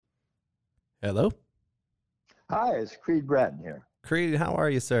Hello? Hi, it's Creed Bratton here. Creed, how are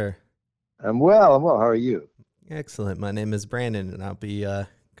you, sir? I'm well. I'm well. How are you? Excellent. My name is Brandon, and I'll be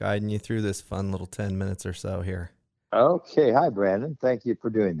guiding you through this fun little 10 minutes or so here. Okay. Hi, Brandon. Thank you for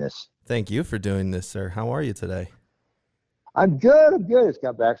doing this. Thank you for doing this, sir. How are you today? I'm good. I'm good. Just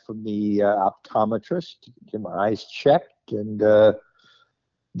got back from the optometrist to get my eyes checked and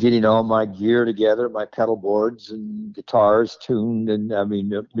getting all my gear together, my pedal boards and guitars tuned, and I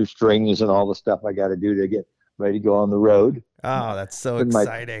mean new strings and all the stuff I got to do to get ready to go on the road. Oh, that's so Then my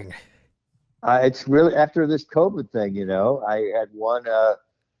exciting. it's really after this COVID thing, I had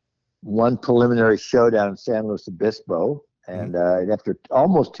one preliminary show down in San Luis Obispo. Mhm. And after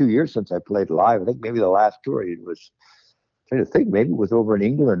almost 2 years since I played live, I think maybe the last tour it was, trying to think, maybe it was over in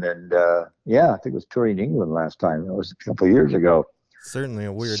England. And yeah, I think it was touring England last time. That was a couple of years ago. Certainly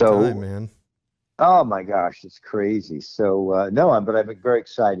a weird time, So, man. oh my gosh, it's crazy. So, no, but I'm very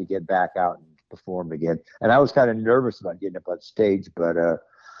excited to get back out and perform again. And I was kind of nervous about getting up on stage, but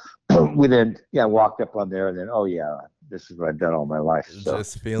within, yeah, I walked up on there and then, oh yeah, this is what I've done all my life. So,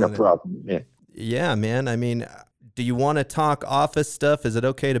 Just no feeling it. problem. Yeah. Yeah, man. I mean, do you want to talk office stuff? Is it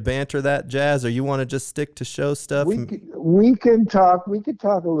okay to banter that jazz, or you want to just stick to show stuff? We can talk a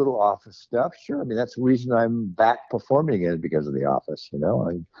little office stuff. Sure. I mean, that's the reason I'm back performing again because of the office.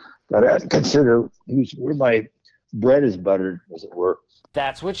 I gotta consider where my bread is buttered, as it were.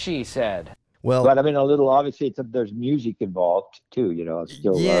 That's what she said. Well, But I mean, a little obviously, there's music involved too. It's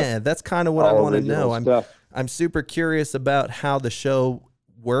still yeah, that's kind of what I all want to original know. I'm stuff. I'm super curious about how the show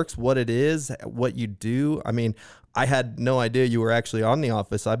works, what it is, what you do. I mean, I had no idea you were actually on The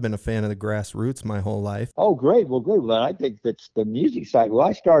Office. I've been a fan of the Grassroots my whole life. Oh, great. Well, good. Well, I think that's the music side. Well,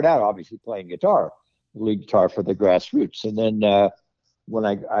 I started out obviously playing guitar, lead guitar for the Grassroots, and then when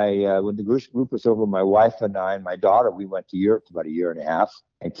the group was over, my wife and I and my daughter, we went to Europe for about a year and a half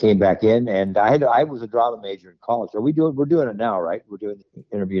and came back in. And I was a drama major in college. We're doing it now, right? We're doing the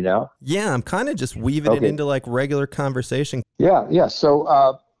interview now. Yeah, I'm kind of just weaving it Okay. into like regular conversation. Yeah, yeah. So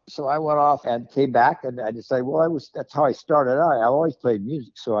I went off and came back, and I decided, well, that's how I started out. I always played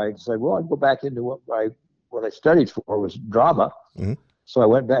music, so I decided, well, I'd go back into what I studied for was drama. Mhm. So I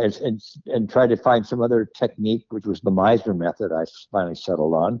went back and tried to find some other technique, which was the Meisner method. I finally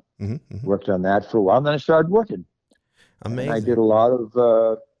settled on, worked on that for a while, and then I started working. And I did Amazing. a lot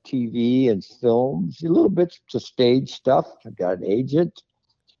of TV and films, a little bit to stage stuff. I got an agent,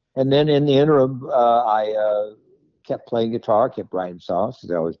 and then in the interim, I kept playing guitar, kept writing songs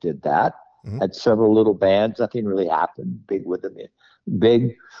because I always did that. Mhm. Had several little bands. Nothing really happened big with them,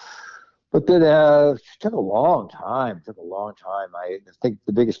 big. But then it took a long time. It took a long time. I think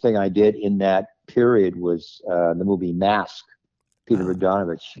the biggest thing I did in that period was the movie Mask, Peter Ah,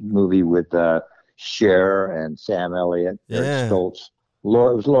 Bogdanovich movie with Cher and Sam Elliott, Eric yeah. Stoltz. It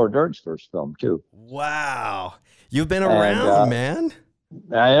was Laura Dern's first film too. Wow. You've been And around, man.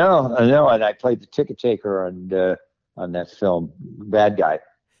 I know, and I played the ticket taker on that film, bad guy.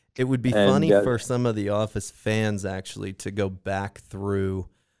 It would be And funny for some of the Office fans actually to go back through.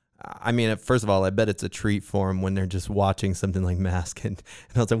 I mean, first of all, I bet it's a treat for them when they're just watching something like Mask, and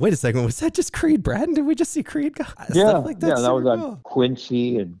I was like, wait a second, was that just Creed Bratton? Did we just see Creed? Stuff yeah, like yeah, that's that was super on cool.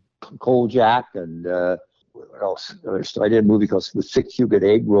 Quincy and Kojak and what else? I did a movie called with Six Hugit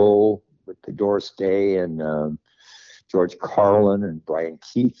Egg Roll with Doris Day and George Carlin and Brian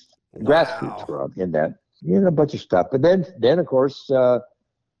Keith. Grassroots Wow. were in that. A bunch of stuff. But then of course, I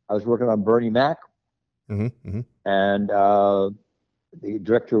was working on Bernie Mac, Mm-hmm. and the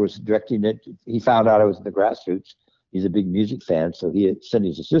director was directing it. He found out I was in the Grassroots. He's a big music fan, so he had sent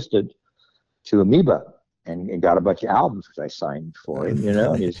his assistant to Amoeba and got a bunch of albums, which I signed for him.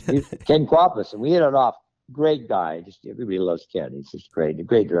 He's Ken Quapis, and we hit it off. Great guy. Just everybody loves Ken. He's just great, a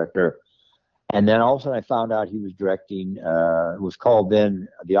great director. And then all of a sudden, I found out he was directing. It was called then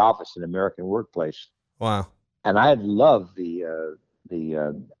The Office, an American Workplace, Wow. and I had loved the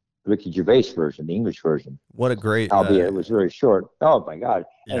Ricky Gervais version, the English version, What a great, albeit it was very short. Oh my God!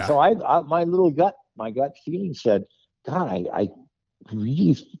 And yeah. so my gut feeling said, God, I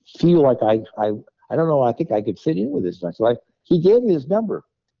really feel like I don't know. I think I could fit in with this. And so he gave me his number,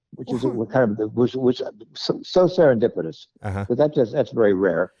 which is what kind of was so serendipitous. Uh-huh. But that's very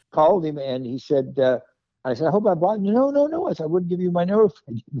rare. Called him and he said, I said, I hope I bought you. No, no, no. I said, I wouldn't give you my number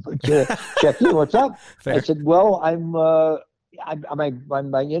to check in. What's up? I Fair. said, well,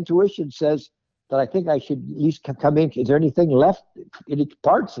 my intuition says that I think I should at least come in. Is there anything left, any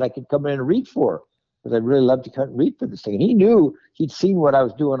parts that I could come in and read for? Because I'd really love to come and read for this thing. And he knew, he'd seen what I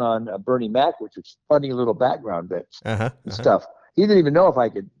was doing on Bernie Mac, which was funny little background bits Uh-huh. and Uh-huh. stuff. He didn't even know if I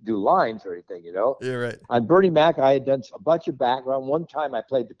could do lines or anything. You're right. On Bernie Mac, I had done a bunch of background. One time I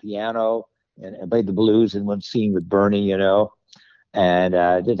played the piano and played the blues in one scene with Bernie, and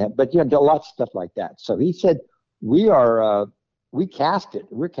didn't have, but lots of stuff like that. So he said, we cast it.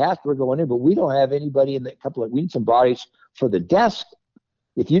 We're going in, but we don't have anybody in the we need some bodies for the desk.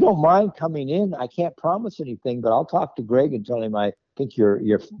 If you don't mind coming in, I can't promise anything, but I'll talk to Greg and tell him I think you're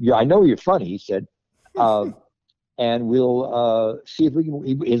I know you're funny, he said. And we'll see if we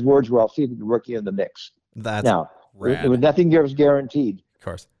can, his words were, I'll see if we can work you in the mix. That's now, rad. It was nothing was guaranteed. Of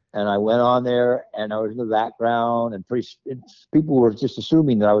course. And I went on there and I was in the background and people were just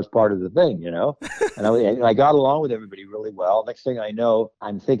assuming that I was part of the thing, and I got along with everybody really well. Next thing I know,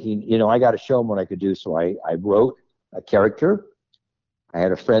 I'm thinking, I got to show them what I could do. So I wrote a character. I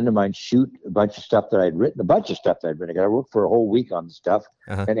had a friend of mine shoot a bunch of stuff that I'd written. I got to work for a whole week on the stuff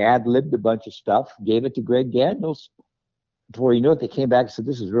and ad-libbed a bunch of stuff, gave it to Greg Daniels. Before you knew it, they came back and said,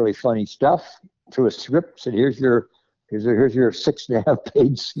 this is really funny stuff. Threw a script, said, here's your 6.5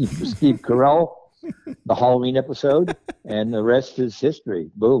 page Steve Carell, the Halloween episode, and the rest is history.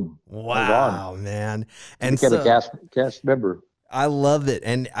 Boom. Wow, man. And became a cast member. I love it.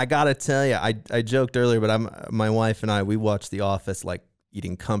 And I got to tell you, I joked earlier, but my wife and we watch The Office like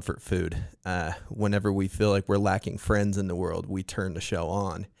eating comfort food. Whenever we feel like we're lacking friends in the world, we turn the show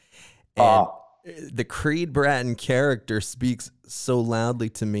on. And the Creed Bratton character speaks so loudly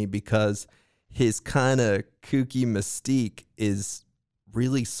to me because his kind of kooky mystique is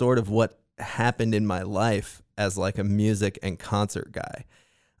really sort of what happened in my life as like a music and concert guy.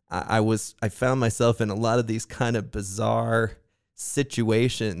 I found myself in a lot of these kind of bizarre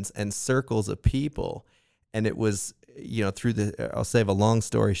situations and circles of people. And it was, through I'll save a long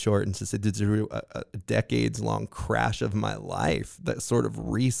story short and just through a decades long crash of my life that sort of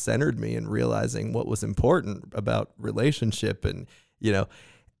recentered me in realizing what was important about relationship and,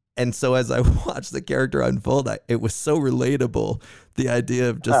 And so as I watched the character unfold, it was so relatable. The idea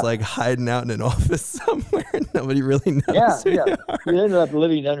of just like hiding out in an office somewhere and nobody really knows. Yeah. He ended up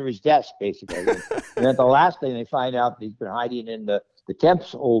living under his desk, basically. And at the last thing, they find out that he's been hiding in the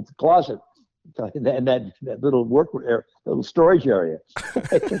Temp's old closet, and that little little storage area.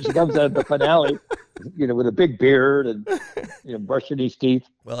 She comes out at the finale, with a big beard and brushing his teeth.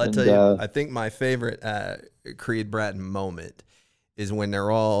 Well, I tell you, I think my favorite Creed Bratton moment is when they're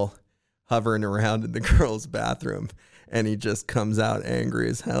all hovering around in the girls' bathroom and he just comes out angry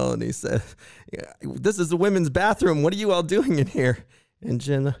as hell and he said, this is the women's bathroom. What are you all doing in here? And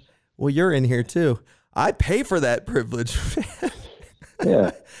Jen, well, you're in here too. I pay for that privilege.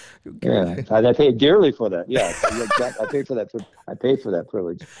 Yeah. I paid dearly for that. Yeah. I paid for that. I paid for that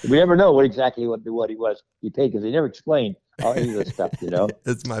privilege. We never know what he was. He paid because they never explained any of the stuff,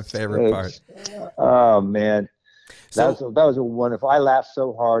 It's my favorite part. Oh man. That was a wonderful. I laughed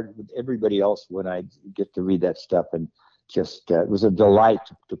so hard with everybody else when I get to read that stuff, and just it was a delight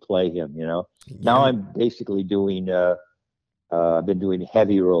to play him. Yeah. Now I'm basically doing. I've been doing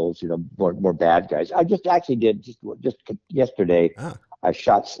heavy roles, more bad guys. I just actually did just yesterday. I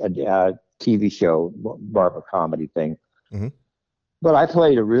shot a TV show, more of a comedy thing. Mm-hmm. But I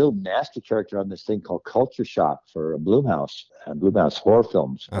played a real nasty character on this thing called Culture Shock for Blumhouse horror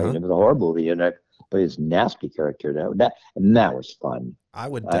films. It was a horror movie, and I played this nasty character. That was fun.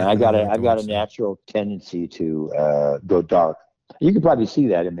 I got a natural tendency to go dark. You could probably see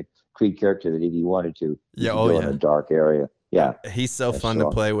that in the Creed character that if you wanted to, go in a dark area. Yeah, he's so fun to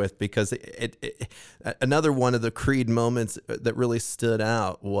play with because another one of the Creed moments that really stood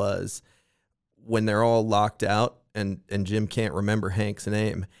out was when they're all locked out and Jim can't remember Hank's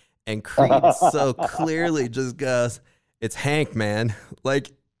name, and Creed so clearly just goes, "It's Hank, man!" Like,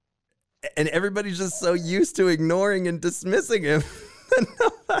 and everybody's just so used to ignoring and dismissing him.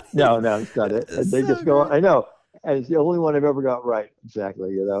 No, it's not it. They just go. I know, and it's the only one I've ever got right.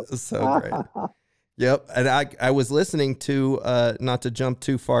 Exactly, So great. Yep, and I was listening to not to jump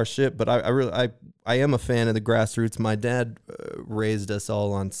too far ship, but I am a fan of the Grassroots. My dad raised us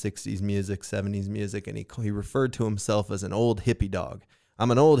all on 60s music, 70s music, and he referred to himself as an old hippie dog.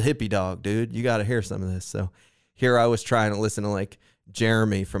 I'm an old hippie dog, dude. You got to hear some of this. So here I was trying to listen to like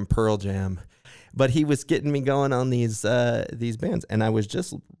Jeremy from Pearl Jam, but he was getting me going on these bands, and I was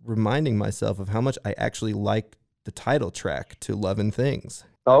just reminding myself of how much I actually like the title track to Lovin' Things.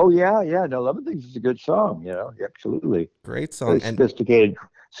 Oh yeah. No, Lovin' Things is a good song. Absolutely great song. Very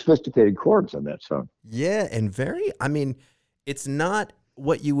sophisticated chords on that song. Yeah, and it's not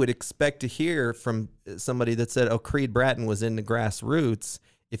what you would expect to hear from somebody that said, "Oh, Creed Bratton was in the Grassroots."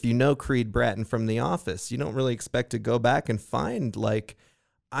 If you know Creed Bratton from The Office, you don't really expect to go back and find like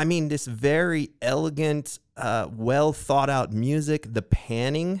I mean, this very elegant, well thought out music. The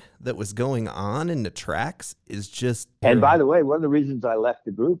panning that was going on in the tracks is just. And by the way, one of the reasons I left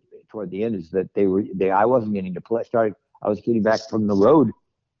the group toward the end is that I wasn't getting to play. I was getting back from the road,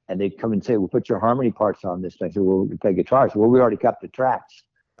 and they'd come and say, "Well, put your harmony parts on this." And I said, "Well, we play guitars." Well, we already got the tracks.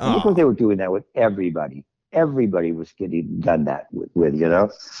 And because they were doing that with everybody. Everybody was getting done that with you know.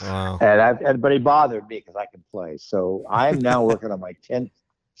 Wow. But it bothered me because I can play. So I'm now working on my 10th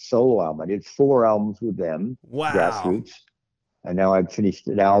solo album. I did 4 albums with them. Wow. Grassroots. And now I've finished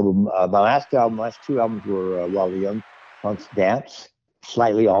an album. My last 2 albums were While the Young Punks Dance,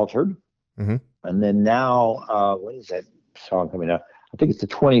 slightly altered. Mm-hmm. And then now, what is that song coming out? I think it's the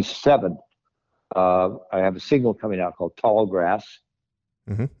 27th. I have a single coming out called Tall Grass.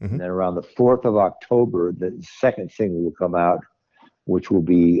 Mm-hmm, mm-hmm. And then around the 4th of October, the second single will come out, which will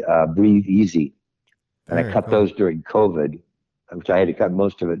be Breathe Easy. And I cut those during COVID, which I had to cut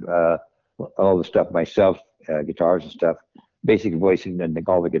most of it, all the stuff myself, guitars and stuff, basic voicing and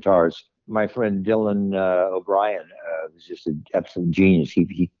all the guitars. My friend Dylan O'Brien was just an absolute genius.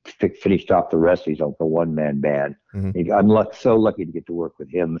 He finished off the rest. He's like a one-man band. Mm-hmm. I'm so lucky to get to work with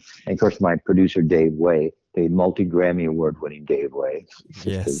him. And of course, my producer, Dave Way, the multi-Grammy award-winning Dave Way.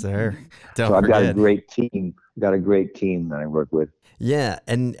 Yes, sir. I've got a great team. Got a great team that I work with. Yeah,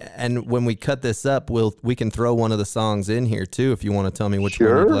 and when we cut this up, we can throw one of the songs in here too if you want to tell me which one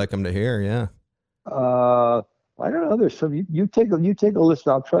you'd like them to hear. Yeah. I don't know. There's some. You take a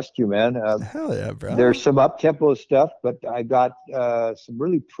listen. I'll trust you, man. Hell yeah, bro. There's some up-tempo stuff, but I got some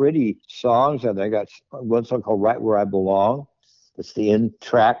really pretty songs, and I got one song called "Right Where I Belong." It's the end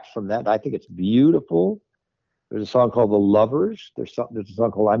track from that. I think it's beautiful. There's a song called "The Lovers." There's a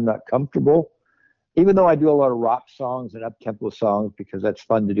song called "I'm Not Comfortable." Even though I do a lot of rock songs and up-tempo songs because that's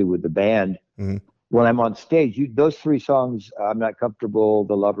fun to do with the band, mm-hmm. When I'm on stage, those 3 songs, "I'm Not Comfortable,"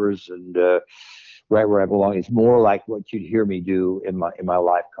 "The Lovers," and "Right Where I Belong" is more like what you'd hear me do in my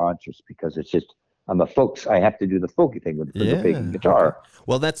live concerts because it's just I have to do the folky thing with the big guitar. Okay.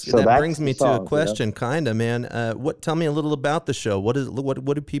 Well, that brings me to a question, kind of, man. Tell me a little about the show. What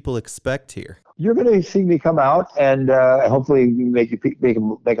do people expect here? You're going to see me come out and hopefully make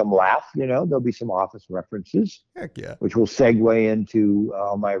them laugh. You know, there'll be some Office references. Heck yeah. Which will segue into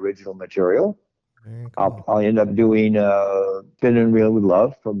my original material. Cool. I'll end up doing "Spinning Reel with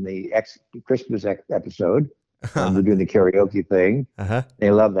Love" from the Christmas episode. We're doing the karaoke thing. Uh-huh.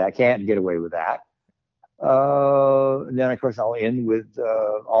 They love that. Can't get away with that. Then of course I'll end with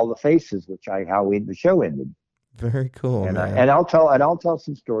All the Faces, how the show ended. Very cool. And I'll tell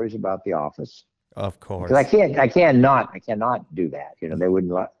some stories about The Office. Of course. Because I cannot do that. You know, they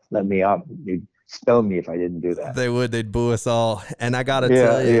wouldn't let me up. You'd stone me if I didn't do that. They would. They'd boo us all. And I got to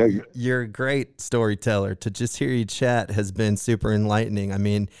tell you, you're a great storyteller. To just hear you chat has been super enlightening. I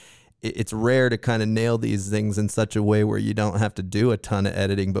mean, it's rare to kind of nail these things in such a way where you don't have to do a ton of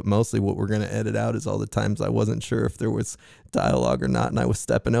editing, but mostly what we're going to edit out is all the times I wasn't sure if there was dialogue or not, and I was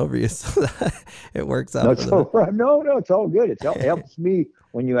stepping over you, so that it works out. No, it's all good. It helps me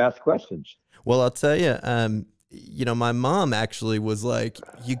when you ask questions. Well, I'll tell you, my mom actually was like,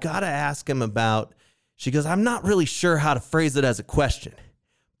 you got to ask him about, she goes, I'm not really sure how to phrase it as a question,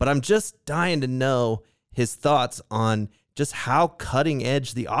 but I'm just dying to know his thoughts on just how cutting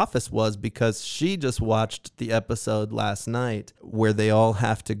edge The Office was, because she just watched the episode last night where they all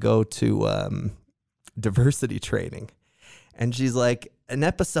have to go to diversity training. And she's like, an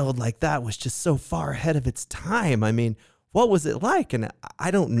episode like that was just so far ahead of its time. I mean, what was it like? And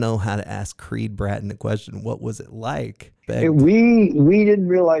I don't know how to ask Creed Bratton the question, what was it like? We didn't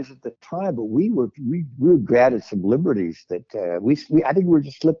realize at the time, but we were granted some liberties that I think we were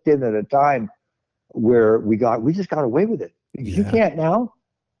just slipped in at a time where we just got away with it. You can't now.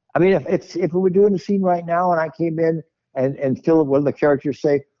 I mean, if we were doing a scene right now and I came in and Philip, one of the characters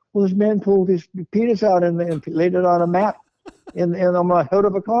say, well, this man pulled his penis out and laid it on a map on the hood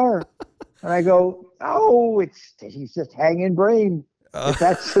of a car. And I go, oh, he's just hanging brain. If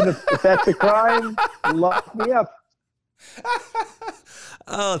that's a crime, lock me up.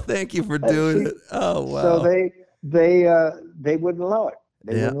 Oh, thank you for doing it. Oh, wow. So they wouldn't allow it.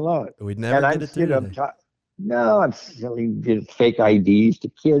 They wouldn't allow it. We'd never get it to I'm selling fake IDs to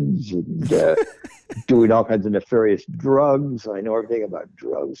kids and doing all kinds of nefarious drugs. I know everything about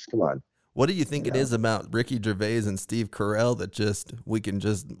drugs. Come on. What do you think it is about Ricky Gervais and Steve Carell that we can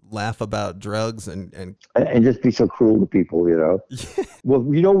just laugh about drugs and just be so cruel to people, you know? Well,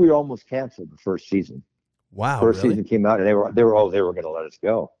 we almost canceled the first season. Wow. First season came out and they were going to let us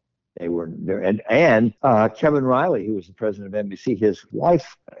go. They were there, and Kevin Riley, who was the president of NBC, his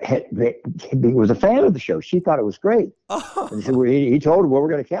wife was a fan of the show. She thought it was great, and so he told her, "Well, we're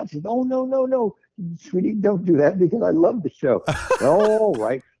going to cancel." She said, "Oh no, sweetie, don't do that because I love the show." All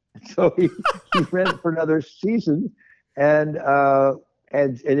right, so he ran it for another season, and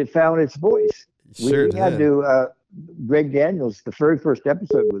it found its voice. Sure we had to. Greg Daniels, the very first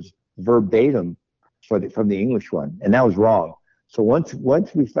episode was verbatim from the English one, and that was wrong. So once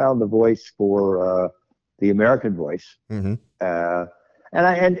we found the voice for the American voice, Mm-hmm.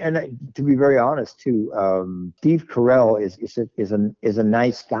 and to be very honest too, Steve Carell is a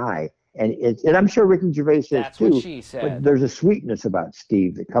nice guy, and I'm sure Ricky Gervais is That's too. what she said. But there's a sweetness about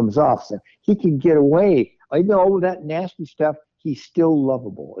Steve that comes off. So he can get away. I know all of that nasty stuff. He's still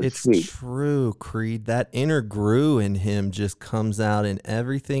lovable. It's sweet. true, Creed. That inner Gru in him just comes out in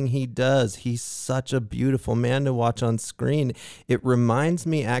everything he does. He's such a beautiful man to watch on screen. It reminds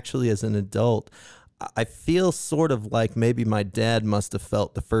me, actually, as an adult, I feel sort of like maybe my dad must have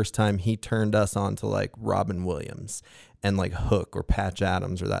felt the first time he turned us on to like Robin Williams and like Hook or Patch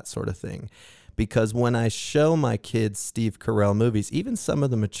Adams or that sort of thing. Because when I show my kids Steve Carell movies, even some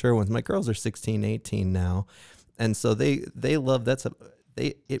of the mature ones, my girls are 16, 18 now, and so they love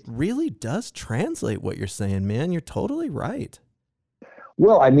it really does translate what you're saying, man. You're totally right.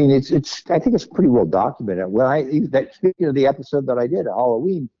 Well, I mean, it's I think it's pretty well documented. Speaking of the episode that I did at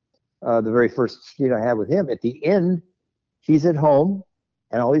Halloween, the very first scene I had with him, at the end, he's at home,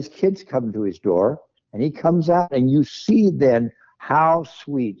 and all these kids come to his door, and he comes out, and you see then how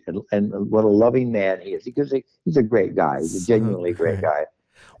sweet and what a loving man he is, because he's a great guy. He's a genuinely great guy.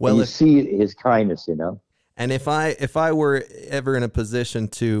 Well, and you see his kindness, you know. And if I were ever in a position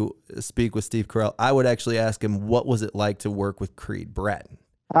to speak with Steve Carell, I would actually ask him, what was it like to work with Creed Bratton?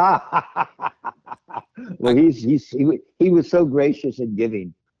 Well, he was so gracious and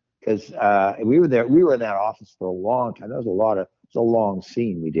giving, because we were in that office for a long time. It was a long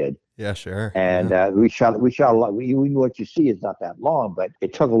scene we did. Yeah, sure. And we shot a lot. What you see is not that long, but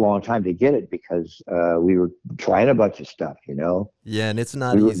it took a long time to get it because we were trying a bunch of stuff, you know. Yeah, and it's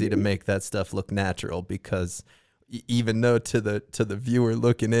not easy to make that stuff look natural, because even though to the viewer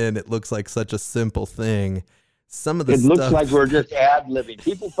looking in, it looks like such a simple thing. Some of the stuff looks like we're just ad-libbing.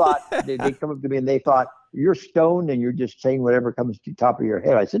 People thought they come up to me and they thought, you're stoned and you're just saying whatever comes to the top of your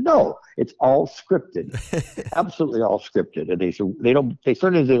head. I said, no, it's all scripted. Absolutely all scripted. And they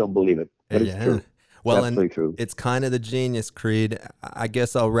certainly don't believe it, but it's true. Well, absolutely true. It's kind of the genius, Creed. I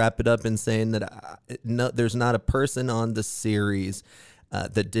guess I'll wrap it up in saying that there's not a person on the series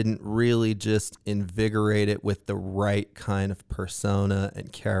that didn't really just invigorate it with the right kind of persona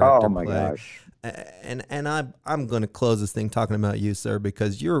and character play. Oh my gosh. And I'm going to close this thing talking about you, sir,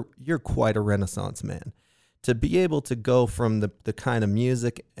 because you're quite a Renaissance man. To be able to go from the kind of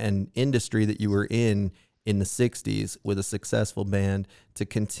music and industry that you were in the 60s with a successful band to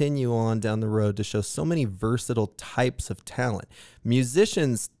continue on down the road to show so many versatile types of talent.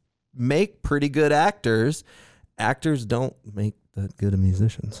 Musicians make pretty good actors. Actors don't make that good of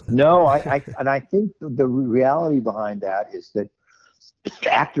musicians. No, I think the reality behind that is that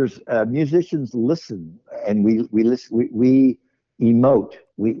actors, musicians listen, and we listen. We emote.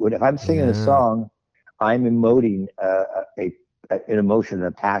 If I'm singing a song, I'm emoting an emotion,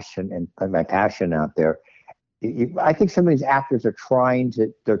 a passion, and my passion out there. I think some of these actors are trying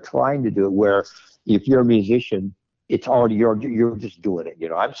to do it. Where if you're a musician, it's already you're just doing it. You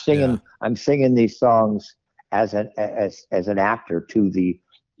know, I'm singing these songs as an actor to the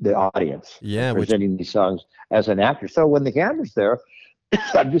audience. Yeah, presenting these songs as an actor. So when the camera's there,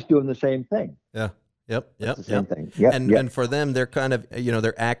 I'm just doing the same thing. Yeah. Yep. It's the same thing. Yep. And for them, they're kind of,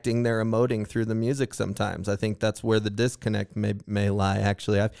 they're acting, they're emoting through the music sometimes. I think that's where the disconnect may lie,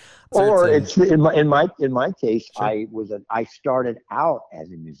 actually. It's in my case, Sure. I started out as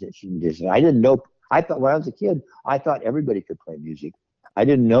a musician. I didn't know. I thought when I was a kid, I thought everybody could play music. I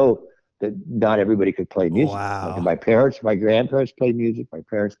didn't know that not everybody could play music. Wow. My grandparents played music. My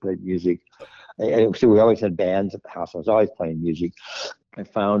parents played music. So we always had bands at the house. I was always playing music. I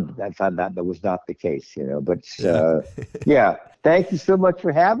found that was not the case, but yeah. Thank you so much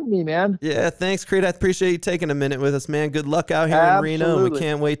for having me, man. Yeah, thanks, Creed. I appreciate you taking a minute with us, man. Good luck out here in Reno. We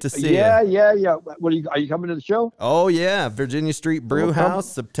can't wait to see you. Yeah. What are you coming to the show? Oh yeah, Virginia Street Brew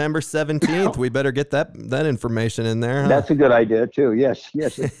House, September 17th. We better get that information in there. Huh? That's a good idea too. Yes.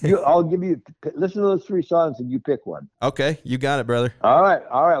 I'll give you listen to those 3 songs and you pick one. Okay, you got it, brother. All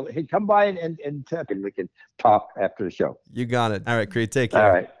right. Hey, come by and we can talk after the show. You got it. All right, Creed. Take care.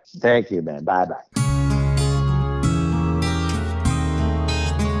 All right. Thank you, man. Bye.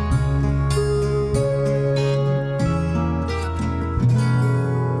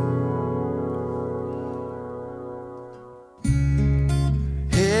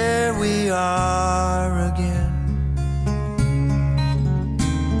 are again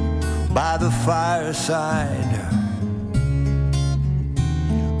by the fireside.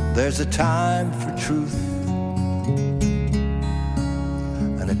 There's a time for truth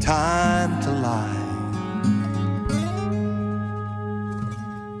and a time to lie.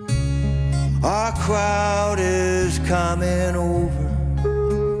 Our crowd is coming over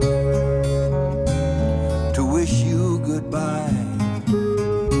to wish you goodbye.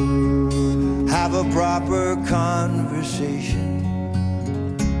 Have a proper conversation.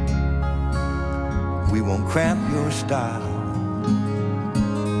 We won't cramp your style.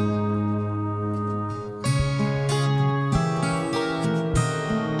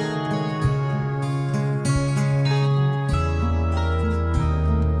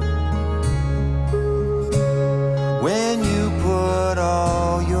 When you put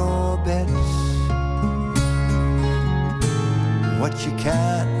all your bets, what you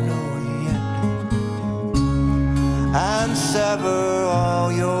can't know yet, and sever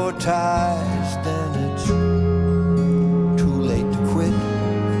all your ties, then it's too late to quit.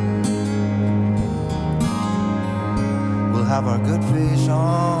 We'll have our good face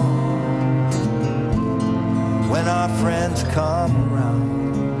on when our friends come around.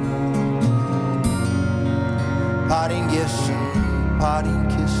 Parting gifts and parting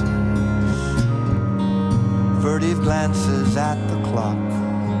kisses, furtive glances at the clock,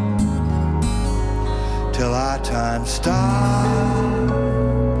 till our time starts.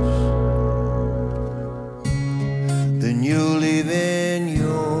 Then you live in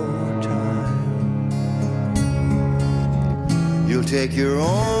your time. You'll take your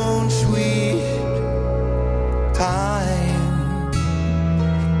own sweet time.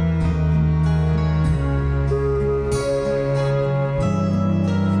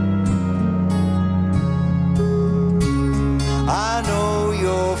 I know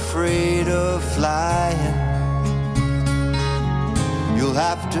you're afraid of flying. You'll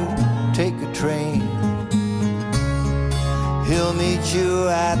have to take a train. He'll meet you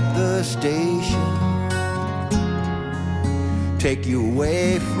at the station, take you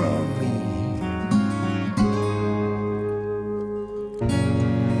away from me.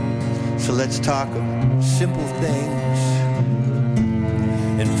 So let's talk of simple things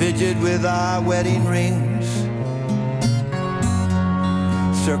and fidget with our wedding rings.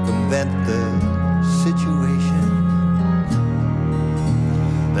 Circumvent the situation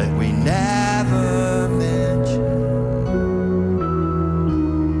that we never mentioned.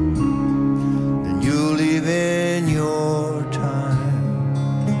 Then you live in your time.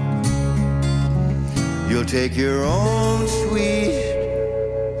 You'll take your own sweet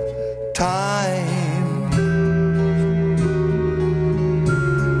time.